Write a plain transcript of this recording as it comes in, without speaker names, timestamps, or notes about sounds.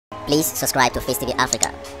Please subscribe to Face TV Africa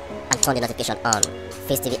and turn the notification on.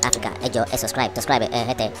 Face TV Africa, ẹ jọ̀ọ́, subscribe,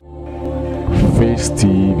 hete. Face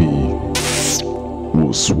TV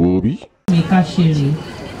was Swoby. Mika Sherry,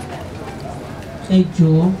 ẹ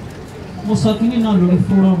jọ̀ọ́, mo sọ kíní náà lórí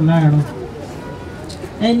forum láàárọ̀.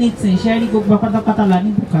 Anything, Sherry gbogbo pátápátá la ní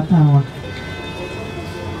bùkátà wa.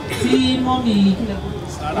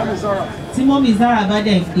 Tí mọ́mì Zara bá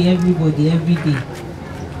dẹ̀ pé everybody every day,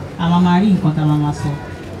 àwọn máa rí nǹkan tá a máa sọ.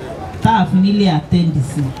 Tá a fi nílé attend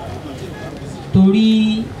sí.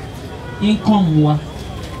 Torí income wa,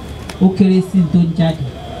 ó kéré sí tó ń jáde.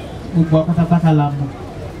 Gbogbo pátápátá la mọ̀.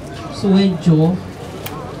 So ẹ jọ̀ọ́,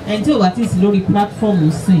 ẹni tí ò bá ti sí lórí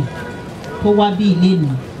platform sìn tó wá bí ilé nì,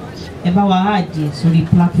 ẹ bá wa àjẹ sórí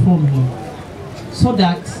platform yẹn so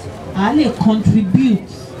that a lè contribute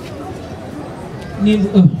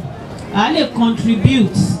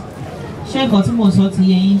ṣé nǹkan tí mo sọ ti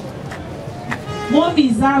yé yín.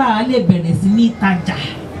 Mọ́mì Zara a lè bẹ̀rẹ̀ sí ní ìtajà,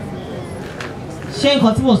 ṣé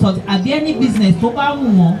nǹkan tí mo sọ ti àbí any business tó bá wù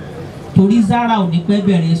wọ́n. Torí Zara ò ní pẹ́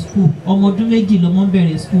bẹ̀rẹ̀ school, ọmọ ọdún méjì lọ́mọ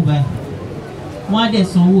bẹ̀rẹ̀ school báyìí, wọ́n á dẹ̀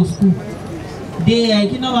sanwó school de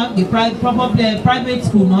kí náà wá pé private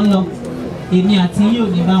school náà lọ, èmi àti yín ò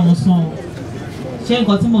ní bá wọn san o. Ṣé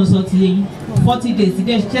nǹkan tí mo sọ ti yé yín 40 days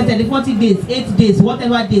ṣẹ́tẹ̀ ní 40 days 8 days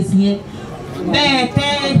whatever days yẹn bẹ́ẹ̀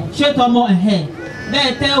tẹ́ ṣètò ọmọ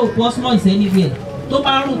bẹ́ẹ̀ tẹ́ òkú Osmond anywhere tó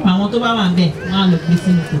bá rùn pa àwọn tó bá wà ń bẹ̀ wọ́n á lọ gbé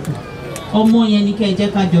sínú kòtò. Ọmọ yẹn ní kẹ́ ẹ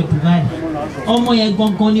jẹ́ ká jọ Dubai, ọmọ yẹn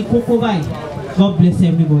gangan ní kókó báyìí. God bless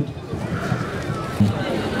everybody.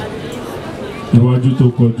 Iwájú tó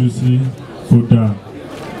kọjú sí kó dáa,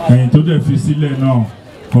 ẹ̀yìn tó dẹ̀ fi sílẹ̀ náà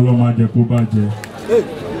kọ́lọ́ máa jẹ́ kó bàjẹ́.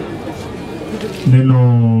 Nínú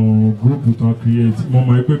gúrùpù tán create, mo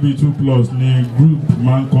mọ̀ pé bíi 2+ ní group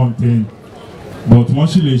máa ń contain, but wọ́n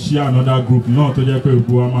sì lè ṣí another group náà tó jẹ́ pé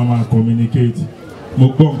gbogbo wa máa communicate. Mo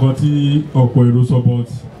gbọ́ nǹkan tí ọ̀pọ̀ èrò sọ, but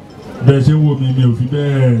bẹ́ẹ̀ ṣe wò mí mi ò fi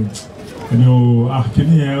bẹ́ẹ̀ ni o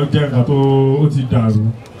kíní yẹn ó jẹ́ nǹkan tó ó ti dàrú.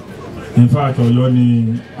 In fact Ọ̀yọ́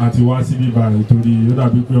ni a ti wá síbí báyìí torí ó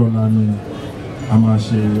dàbí pé ọ̀la ni a máa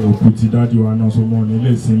ṣe òkú ti dájú wa náà, so mo ní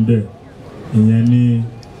lè sí bẹ́ẹ̀ ìyẹn ní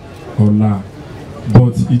ọ̀la.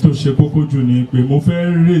 But ìtò ṣe kókó jù ni pé mo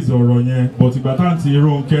fẹ́ raise ọ̀rọ̀ yẹn, but ìgbà táǹtì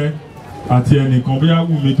Ronke àti ẹnìkan bóyá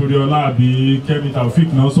Wùmí torí ọlá àbí Kẹ́mi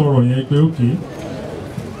Taofik náà sọ̀rọ̀ yẹn pé okay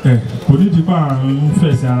kò nídìí pa à ń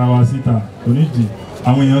fẹ̀sẹ̀ ara wa síta, kò nídìí,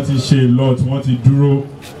 àwọn èèyàn ti ṣe lot, wọ́n ti dúró.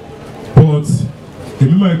 But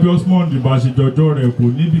èmi mọ̀ pé Osmond bá ṣe jọjọ́ rẹ̀ kò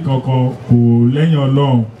níbi kankan, kò lẹ́yìn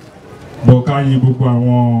Ọlọ́run. But ká yin gbogbo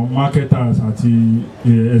àwọn marketers àti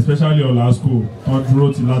especially Olasco tó dúró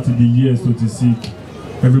ti láti di years tó ti sick,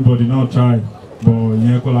 everybody now try, but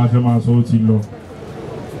ìyẹn kọ́ la fẹ́ máa sọ ó ti lọ.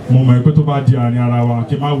 Mo mọ̀ pé tó bá di àárín ara wa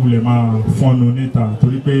kí má wulẹ̀ máa fọ́nù níta,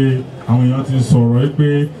 torí pé àwọn èèyàn ti sọ̀rọ̀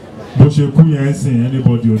pé bó ṣe kú yẹn sìn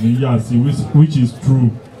anybody ò ní yà sí, which is true.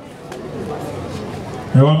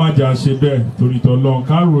 Ẹ wá má jà ṣe bẹ́ẹ̀ torí tọ́lọ́run,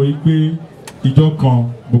 ká rò pé ìjọ kan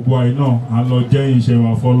gbogbo àyè náà à ń lọ jẹ́ ìṣẹ́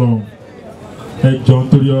wa fọ́lọ́run. Ẹ jọ̀ọ́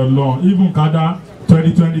nítorí Ọlọ́run, even kádà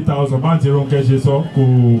 20,000 bá ti Ronke ṣe sọ kò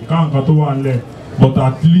ká nǹkan tó wà nílẹ̀, but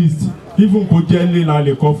at least even kò jẹ́ lé la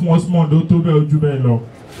lè kọ́ fún Osmond ó tó bẹ́ẹ̀ ojú bẹ́ẹ̀ lọ.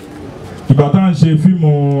 Ìgbà tá à ń ṣe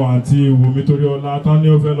fíìmù àti Wùmí torí ọlá tán ní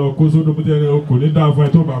ó fẹ́ lọ kó sódò, bó tẹ́lẹ̀ kò ní dáa fún ẹ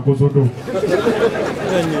tó bá kó sódò.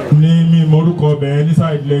 Ní mi morúkọ ọbẹ̀ ní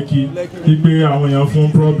side Lekki wípé àwọn èèyàn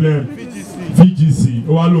fún problem VGC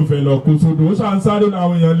ó wá ló fẹ́ lọ kó sódò, ó ṣàn sáré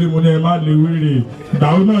àwọn èèyàn lé mo ní ẹ má lè wéré.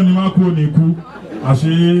 Ìgbàwó náà ni má kú òní kú,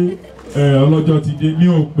 àṣé ọlọ́jọ́ ti dé ní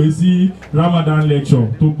òpè sí Ramadan lecture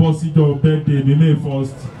tó bọ́ síjọ́ birthday ní May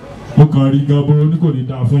 1st. Mo kàn rí gan bó ní kò ní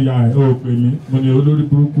dáa fún ya ẹ̀ ó pè mí, mo ní olórí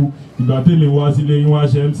burúkú ìgbà tèmi wá sílé yín wá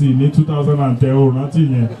ṣe MC ní 2010 ó rántí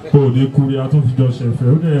yẹn ó ní kúri atúnfijọ́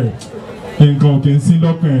ṣẹ̀fẹ̀ ó dẹ̀ nǹkan kì í sí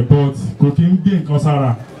lọ́kàn ẹ̀, but kò kí ń gbé nǹkan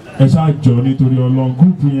sára. Ẹ ṣáàjọ nítorí Ọlọ́run,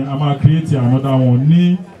 gúùpù yẹn a máa create another one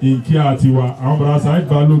ní ìkí àtiwá. Àwọn bàbá Saheed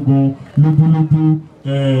Balógun lúbúlúbú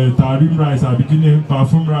tarim rice àbí kí ni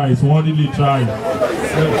perfume rice wọ́n really try.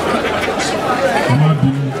 Ẹ má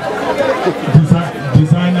bínú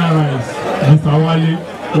designer rice Mr. Wale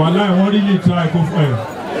wàhálà ẹ̀ wọ́n really try kó fún ẹ̀,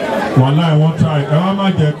 wàhálà ẹ̀ wọ́n try. Ẹ má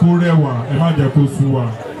jẹ́ kó rẹwà, ẹ má jẹ́ kó sú wa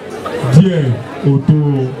díẹ̀ òtò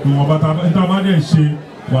ìwọ̀nba tá a bá dẹ̀ ṣe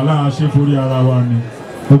wàhálà ṣe forí ara wa ni.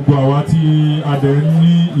 Gbogbo àwa tí a dẹ̀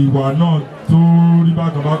ní ìwà náà tó rí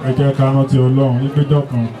bákan bá kẹ̀kẹ́ kaná ti Ọlọ́run ìgbẹ́jọ́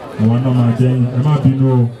kan àwa náà máa jẹ́yìn. Ẹ má bínú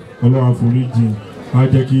o, Ọlọ́run àforíjì á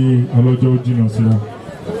jẹ́ kí ọlọ́jọ́ ó jìnnà síra.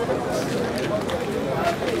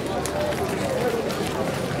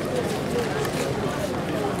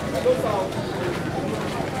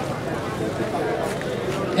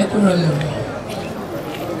 Ẹ kúrò lọ.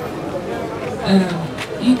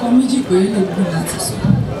 nǹkan méjì péré ló gbìn láti sọ.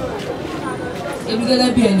 Èmi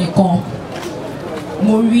gẹ́gẹ́ bí ẹnìkan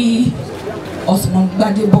mo rí Osmond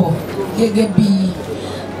Gbadebo gẹ́gẹ́ bí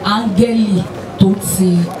áńgẹ́lì tó ti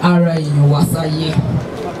ara èèyàn wá sáyé.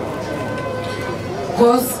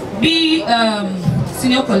 Because bí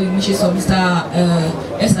senior colleague mi ṣe sọ Mr.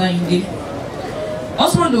 Esayinde,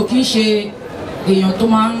 Osmond ò kí ń ṣe èèyàn tó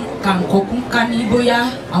máa ń ka nǹkan kún ká ní bóyá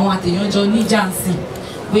àwọn àtẹ̀yàn jọ ní jàǹsì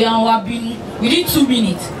bóyá wọ́n wá bínú within 2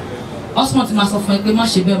 minutes Osmond ti máa sọ fún ẹ pé má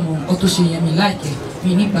ṣe bẹ́ẹ̀ mọ́ nǹkan tó ṣe yẹn mi láìkẹ́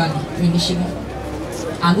mi ní gbàlè mi ní ṣe mọ́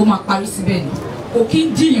àgọ́ máa parí síbẹ̀ ni kò kí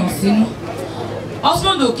ń jìyàn sínú.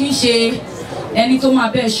 Osmond ò kí ń ṣe ẹni tó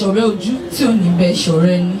máa bẹ́ẹ̀ ṣọ̀rẹ́ ojú tí ò ní bẹ́ẹ̀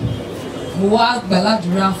ṣọ̀rẹ́ ẹnu. Mo wá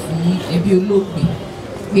gbàládùúrà fún ẹbí olóògbé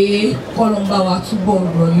pé kọ́lọ́mbà wa túbọ̀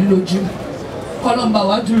rọ̀ yín lójú, kọ́lọ́mbà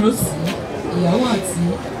wa dúró sí ìyàwó àti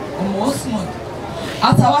ọmọ Osmond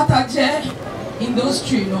àtàwátà jẹ́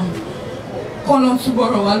industry náà, kọ́lọ́n túbọ̀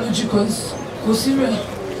rọ̀ wá lójú kò sí rẹ̀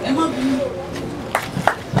ẹ má bínú.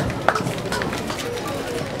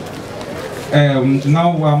 Now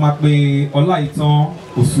we are pe Olaitan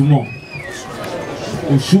Osumo.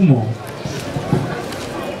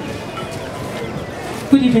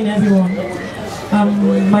 Good evening, everyone.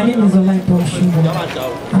 My name is Olaitan Osumo,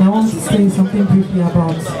 and I want to say something briefly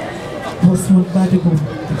about Osmond Gbadebo.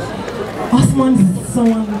 Osmond is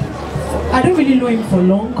someone, I don't really know him for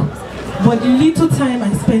long, but the little time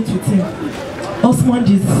I spent with him, Osmond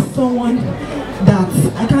is someone that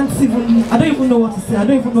I don't even know what to say. I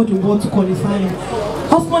don't even know the word to qualify him.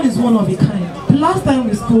 Osmond is one of a kind. The last time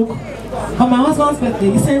we spoke, on my husband's birthday,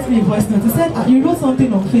 he sent me a voice note. He said, you wrote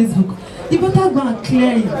something on Facebook. You better go and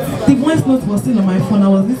clear it. The voice note was still on my phone. I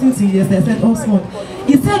was listening to it yesterday. I said, Osmond.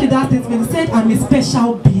 He said in that statement, he said, I'm a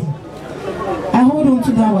special being. I hold on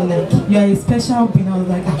to that one like, you are a special being. I was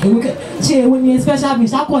like, okay, when you're a special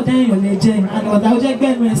being, I call down your legend. And I was just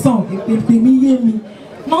getting my song. Me.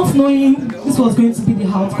 Not knowing this was going to be the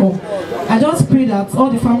outcome. I just pray that all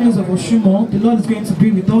the families of Oshumo, the Lord is going to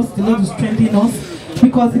be with us, the Lord is strengthening us,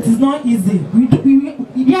 because it is not easy.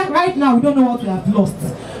 Right now, we don't know what we have lost,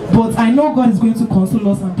 but I know God is going to console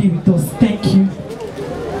us and be with us. Thank you.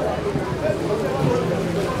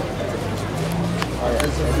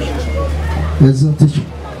 Presentation.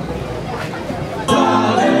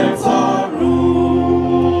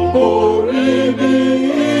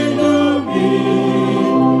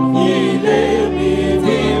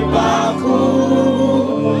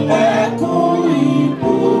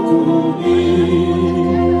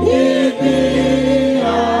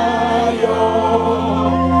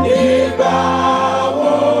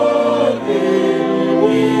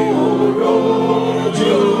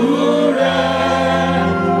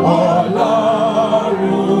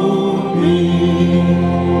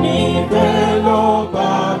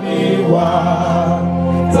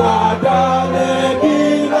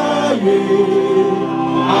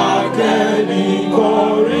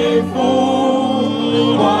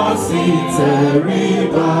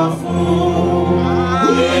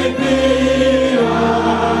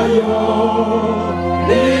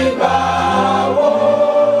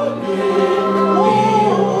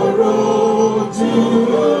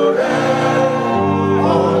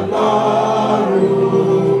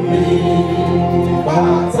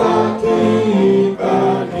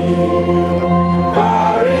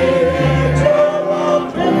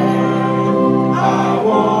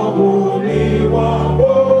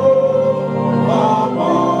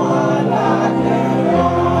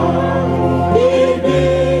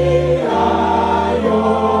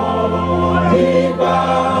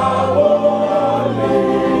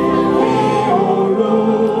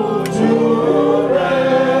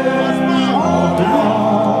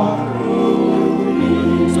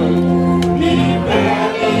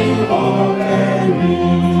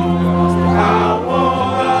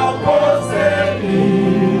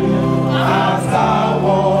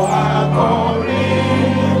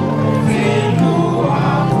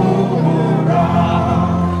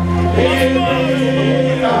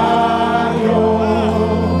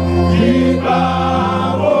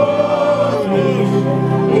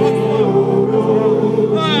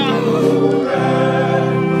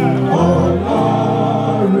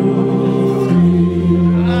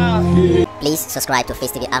 Please subscribe to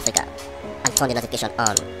Face TV Africa and turn the notification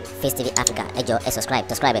on. Face TV Africa, subscribe,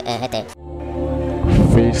 Face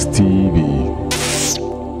TV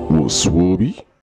was Swoby.